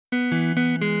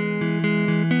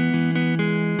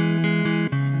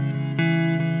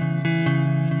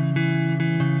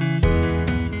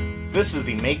This is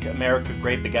the Make America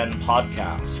Grape Again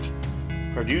podcast,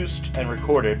 produced and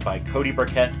recorded by Cody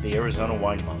Burkett, the Arizona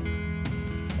Wine Monk.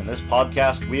 In this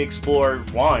podcast, we explore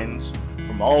wines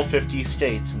from all 50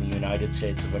 states in the United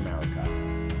States of America.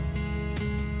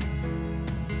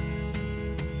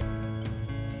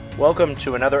 Welcome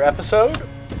to another episode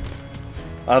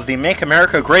of the Make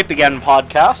America Grape Again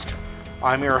podcast.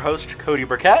 I'm your host, Cody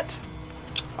Burkett.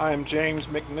 I'm James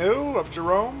McNew of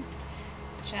Jerome.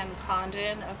 Jen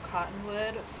Condon of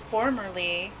Cottonwood,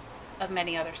 formerly of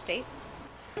many other states.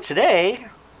 Today,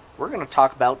 we're going to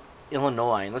talk about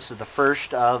Illinois, and this is the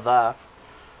first of the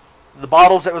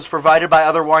bottles that was provided by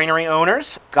other winery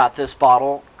owners. Got this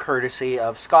bottle courtesy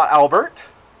of Scott Albert,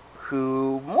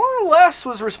 who more or less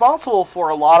was responsible for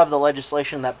a lot of the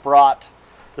legislation that brought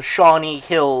the Shawnee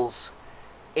Hills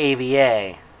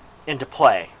AVA into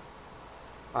play.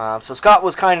 So Scott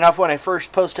was kind enough when I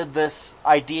first posted this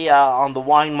idea on the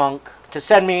Wine Monk to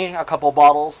send me a couple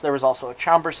bottles. There was also a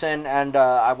Chamberson and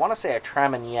I want to say a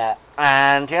Tramignette.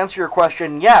 And to answer your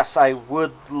question, yes, I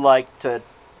would like to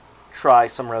try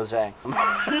some rosé.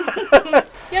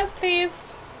 Yes,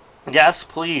 please. Yes,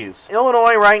 please.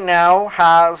 Illinois right now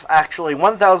has actually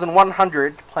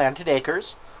 1,100 planted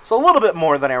acres, so a little bit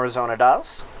more than Arizona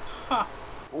does. Huh.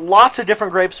 Lots of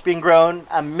different grapes being grown,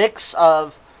 a mix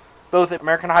of both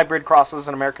American hybrid crosses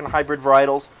and American hybrid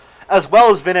varietals, as well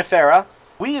as vinifera.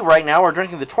 We right now are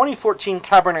drinking the 2014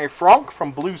 Cabernet Franc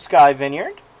from Blue Sky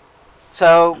Vineyard.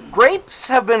 So grapes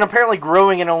have been apparently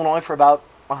growing in Illinois for about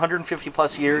 150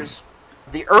 plus years.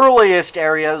 The earliest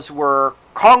areas were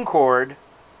Concord,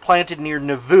 planted near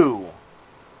Nauvoo.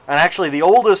 And actually the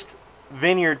oldest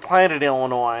vineyard planted in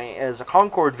Illinois is a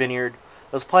Concord vineyard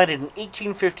that was planted in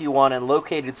 1851 and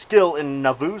located still in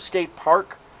Nauvoo State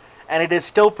Park, and it is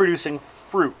still producing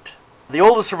fruit. The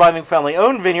oldest surviving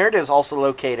family-owned vineyard is also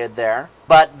located there,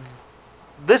 but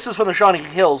this is from the Shawnee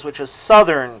Hills, which is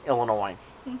southern Illinois.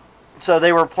 So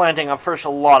they were planting at first a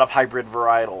lot of hybrid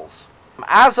varietals.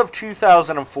 As of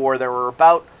 2004, there were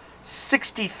about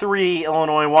 63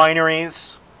 Illinois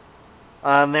wineries.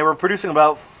 They were producing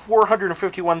about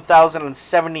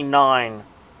 451,079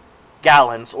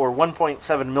 gallons, or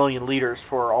 1.7 million liters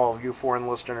for all of you foreign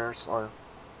listeners, or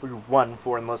one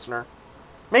foreign listener.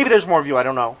 Maybe there's more of you, I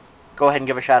don't know. Go ahead and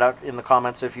give a shout out in the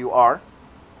comments if you are.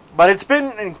 But it's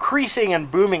been increasing and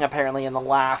booming apparently in the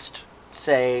last,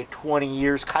 say, 20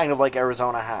 years, kind of like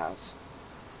Arizona has.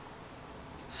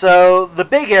 So the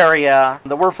big area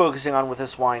that we're focusing on with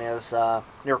this wine is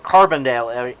near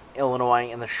Carbondale, Illinois,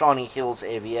 in the Shawnee Hills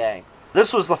AVA.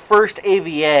 This was the first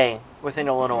AVA within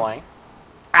Illinois.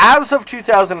 As of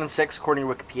 2006, according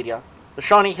to Wikipedia, the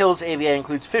Shawnee Hills AVA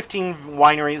includes 15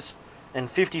 wineries and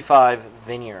 55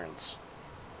 vineyards.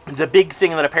 The big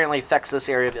thing that apparently affects this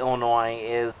area of Illinois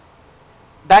is,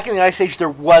 back in the Ice Age, there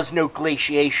was no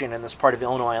glaciation in this part of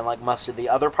Illinois, unlike most of the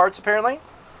other parts, apparently.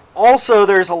 Also,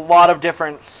 there's a lot of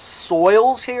different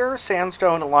soils here,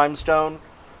 sandstone and limestone,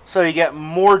 so you get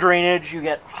more drainage, you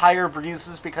get higher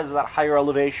breezes because of that higher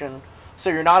elevation, so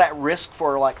you're not at risk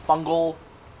for, like, fungal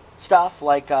stuff,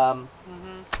 like,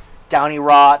 downy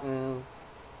rot and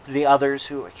the others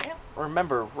who I can't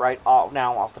remember right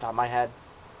now off the top of my head,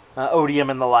 odium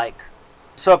and the like.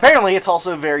 So apparently it's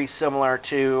also very similar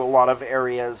to a lot of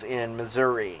areas in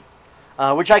Missouri,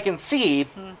 which I can see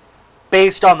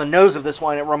based on the nose of this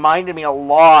wine. It reminded me a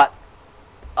lot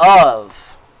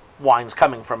of wines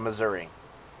coming from Missouri.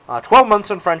 12 months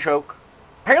in French oak.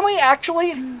 Apparently,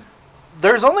 actually,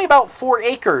 there's only about 4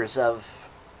 acres of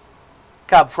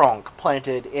Cab Franc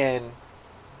planted in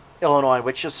Illinois,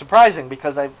 which is surprising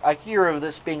because I hear of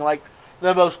this being like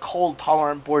the most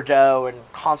cold-tolerant Bordeaux and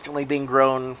constantly being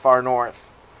grown far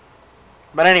north.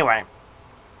 But anyway,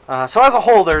 so as a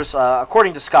whole, there's,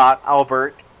 according to Scott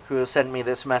Albert, who has sent me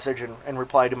this message and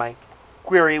replied to my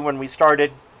query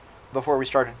before we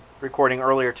started recording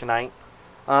earlier tonight,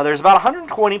 there's about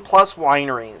 120 plus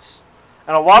wineries,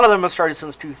 and a lot of them have started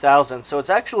since 2000, so it's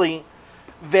actually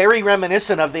very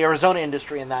reminiscent of the Arizona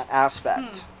industry in that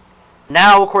aspect.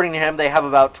 Now, according to him, they have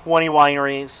about 20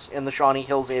 wineries in the Shawnee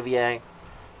Hills AVA.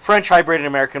 French hybrid and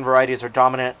American varieties are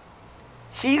dominant.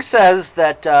 He says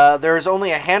that there is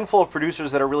only a handful of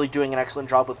producers that are really doing an excellent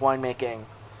job with winemaking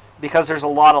because there's a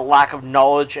lot of lack of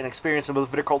knowledge and experience in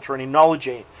both viticulture and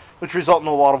enology, which result in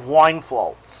a lot of wine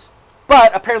faults.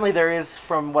 But apparently there is,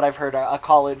 from what I've heard, a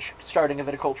college starting a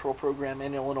viticultural program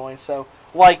in Illinois. So,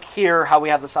 like here, how we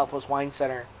have the Southwest Wine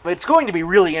Center. It's going to be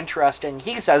really interesting,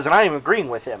 he says, and I am agreeing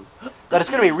with him, that it's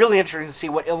going to be really interesting to see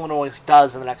what Illinois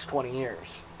does in the next 20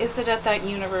 years. Is it at that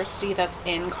university that's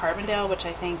in Carbondale, which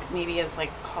I think maybe is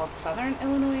like called Southern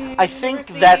Illinois I think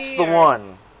that's the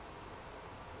one.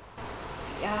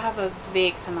 I have a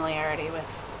vague familiarity with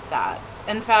that.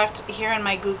 In fact, here in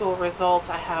my Google results,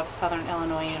 I have Southern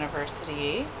Illinois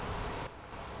University.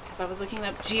 Because I was looking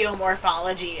up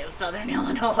geomorphology of Southern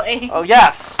Illinois. Oh,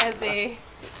 yes. As a...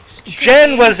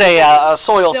 Jen was a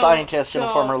soil scientist in a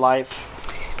former life.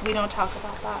 We don't talk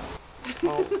about that.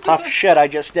 Well, tough shit I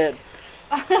just did.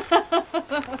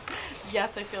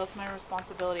 Yes, I feel it's my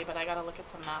responsibility, but I gotta look at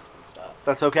some maps and stuff.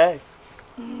 That's okay.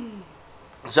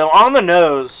 So on the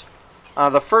nose,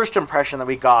 the first impression that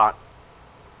we got,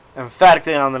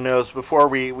 emphatically on the nose before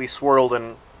we swirled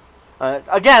and...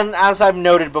 again, as I've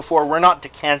noted before, we're not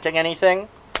decanting anything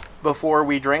before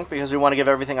we drink because we want to give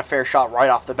everything a fair shot right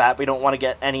off the bat. We don't want to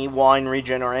get any wine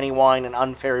region or any wine an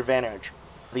unfair advantage.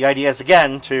 The idea is,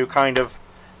 again, to kind of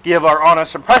give our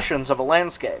honest impressions of a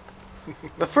landscape.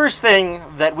 The first thing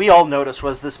that we all noticed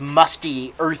was this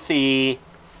musty, earthy,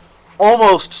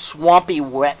 almost swampy,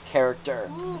 wet character,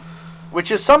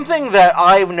 which is something that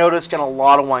I've noticed in a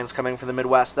lot of wines coming from the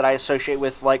Midwest that I associate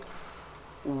with, like,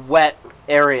 wet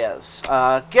areas.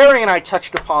 Gary and I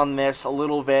touched upon this a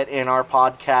little bit in our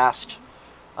podcast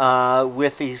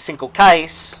with the Cinco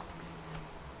Cais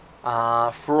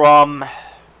from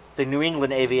the New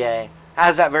England AVA.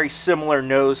 Has that very similar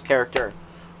nose character,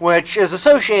 which is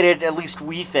associated, at least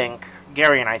we think,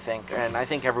 Gary and I think, and I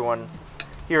think everyone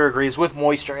here agrees, with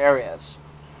moister areas.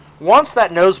 Once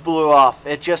that nose blew off,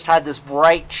 it just had this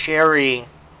bright cherry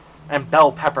and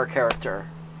bell pepper character.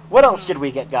 What else did we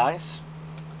get, guys?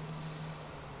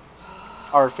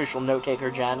 Our official note taker,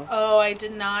 Jen. Oh, I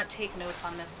did not take notes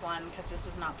on this one because this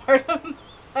is not part of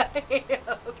my...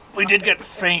 We did get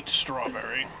faint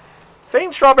strawberry.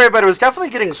 Faint strawberry, but it was definitely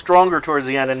getting stronger towards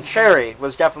the end, and cherry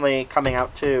was definitely coming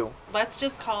out too. Let's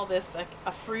just call this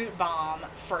a fruit bomb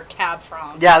for Cab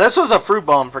Franc. Yeah, this was a fruit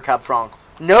bomb for Cab Franc.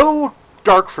 No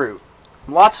dark fruit.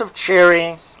 Lots of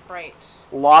cherry. Right.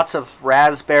 Lots of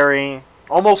raspberry.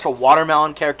 Almost a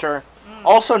watermelon character.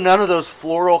 Also, none of those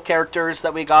floral characters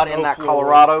that we got in that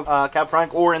floral Colorado Cab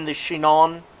Franc or in the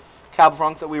Chinon Cab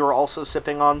Franc that we were also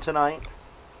sipping on tonight.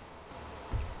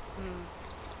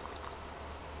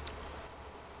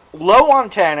 Low on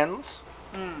tannins,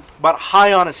 but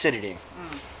high on acidity.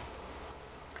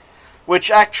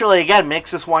 Which actually, again,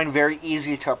 makes this wine very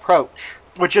easy to approach.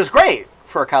 Which is great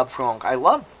for a Cab Franc. I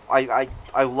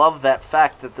love that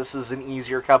fact that this is an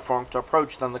easier Cab Franc to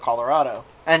approach than the Colorado.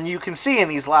 And you can see in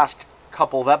these last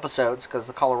couple of episodes, because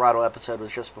the Colorado episode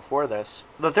was just before this,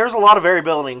 that there's a lot of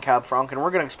variability in Cab Franc, and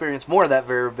we're going to experience more of that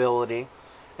variability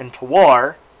in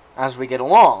terroir as we get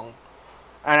along.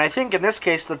 And I think in this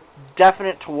case, the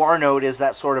definite terroir note is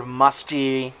that sort of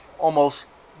musty, almost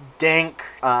dank,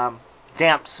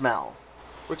 damp smell.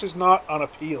 Which is not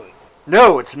unappealing.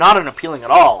 No, it's not unappealing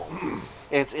at all.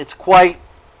 It's quite...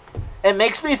 It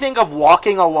makes me think of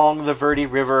walking along the Verde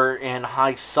River in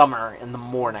high summer in the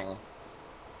morning.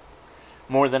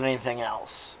 More than anything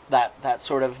else. That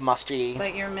sort of musty...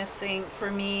 But you're missing,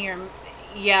 for me,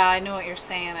 yeah, I know what you're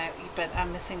saying, but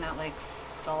I'm missing that, like,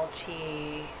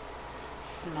 salty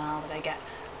smell that I get.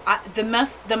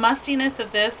 The mustiness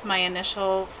of this, my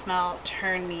initial smell,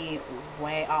 turned me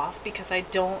way off because I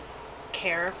don't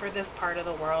care for this part of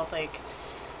the world, like,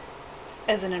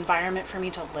 as an environment for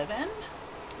me to live in.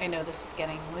 I know this is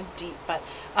getting deep, but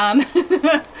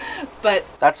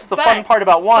that's the fun part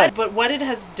about wine. But what it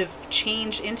has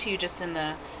changed into just in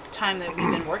the time that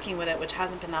we've been working with it, which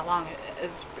hasn't been that long,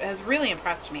 has really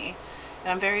impressed me.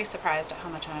 And I'm very surprised at how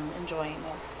much I'm enjoying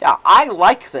this. Yeah, I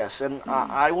like this, and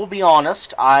I will be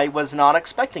honest, I was not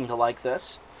expecting to like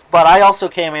this. But I also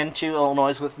came into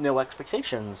Illinois with no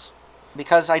expectations,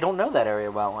 because I don't know that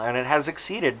area well, and it has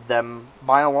exceeded them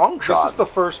by a long shot. This is the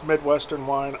first Midwestern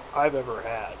wine I've ever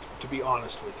had, to be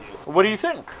honest with you. What do you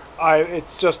think?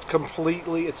 It's just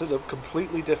it's in a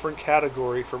completely different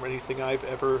category from anything I've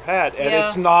ever had, and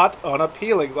it's not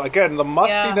unappealing. Again, the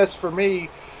mustiness for me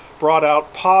brought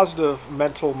out positive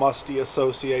mental musty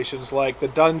associations like the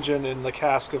dungeon in the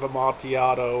cask of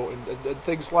Amontillado and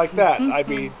things like that. I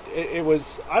mean,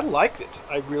 I liked it.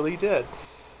 I really did.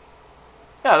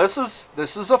 Yeah, this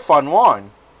is a fun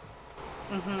wine.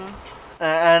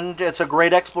 And it's a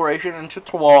great exploration into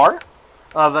terroir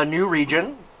of a new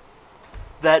region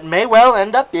that may well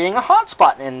end up being a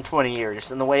hotspot in 20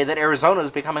 years in the way that Arizona is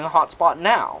becoming a hotspot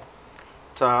now.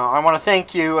 So I want to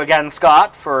thank you again,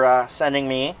 Scott, for sending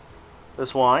me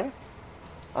this wine.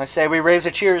 I say we raise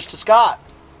a cheers to Scott.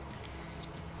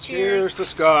 Cheers to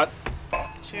Scott.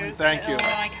 Cheers Thank to you.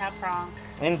 Illinois Cab Franc.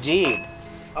 Indeed.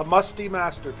 A musty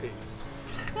masterpiece.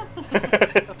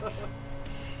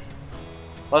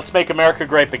 Let's make America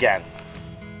grape again.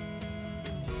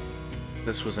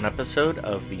 This was an episode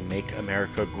of the Make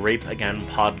America Grape Again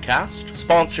podcast,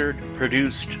 sponsored,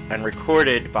 produced, and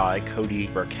recorded by Cody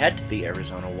Burkett, the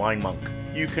Arizona wine monk.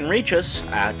 You can reach us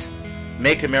at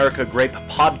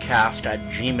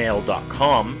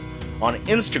makeamericagrapepodcast@gmail.com, on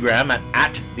Instagram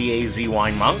at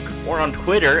 @theazwinemonk, or on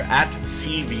Twitter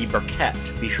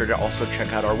 @cvburkett. Be sure to also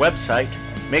check out our website,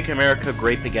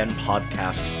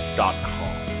 makeamericagrapeagainpodcast.com.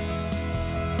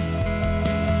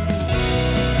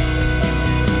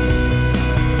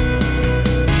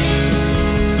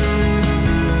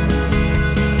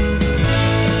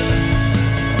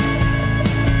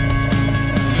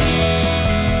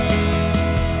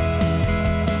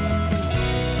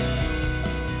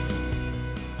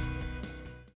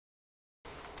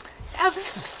 Yeah,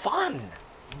 this is fun.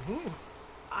 Mm-hmm.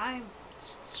 I'm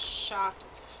shocked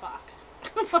as fuck.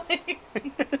 like,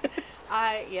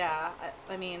 I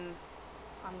mean,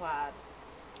 I'm glad.